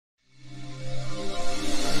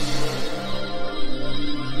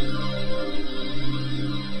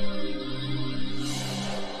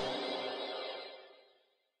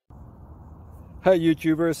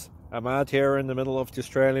YouTubers. I'm out here in the middle of the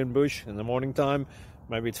Australian bush in the morning time.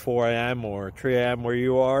 Maybe it's 4 a.m. or 3 a.m. where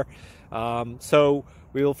you are. So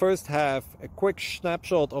we will first have a quick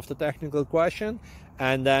snapshot of the technical question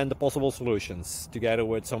and then the possible solutions, together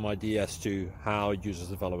with some ideas to how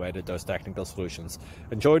users evaluated those technical solutions.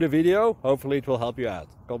 Enjoy the video. Hopefully it will help you out.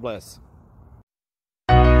 God bless.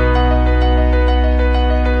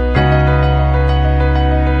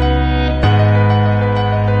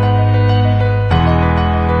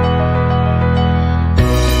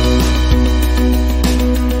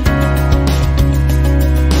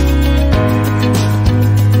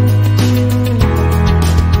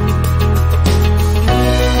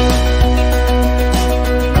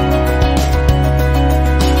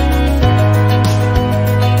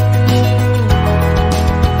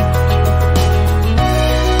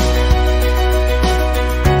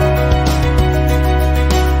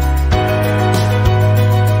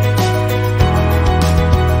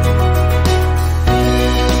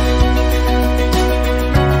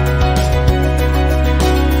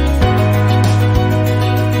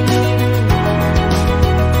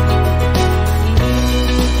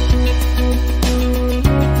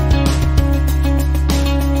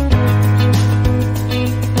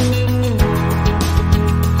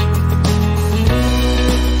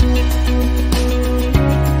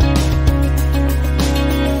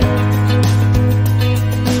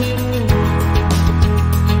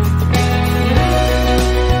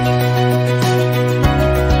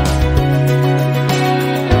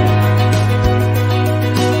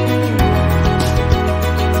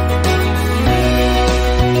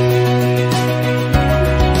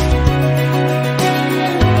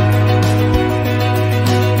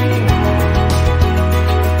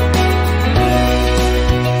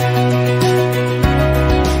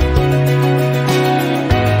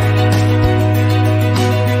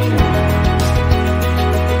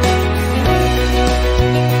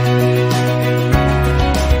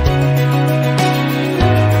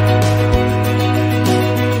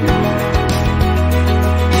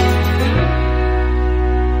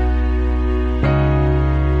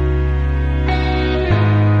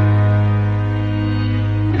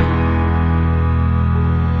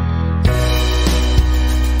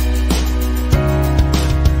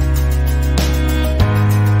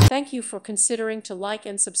 Thank you for considering to like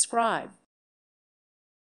and subscribe.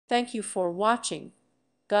 Thank you for watching.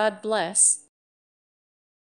 God bless.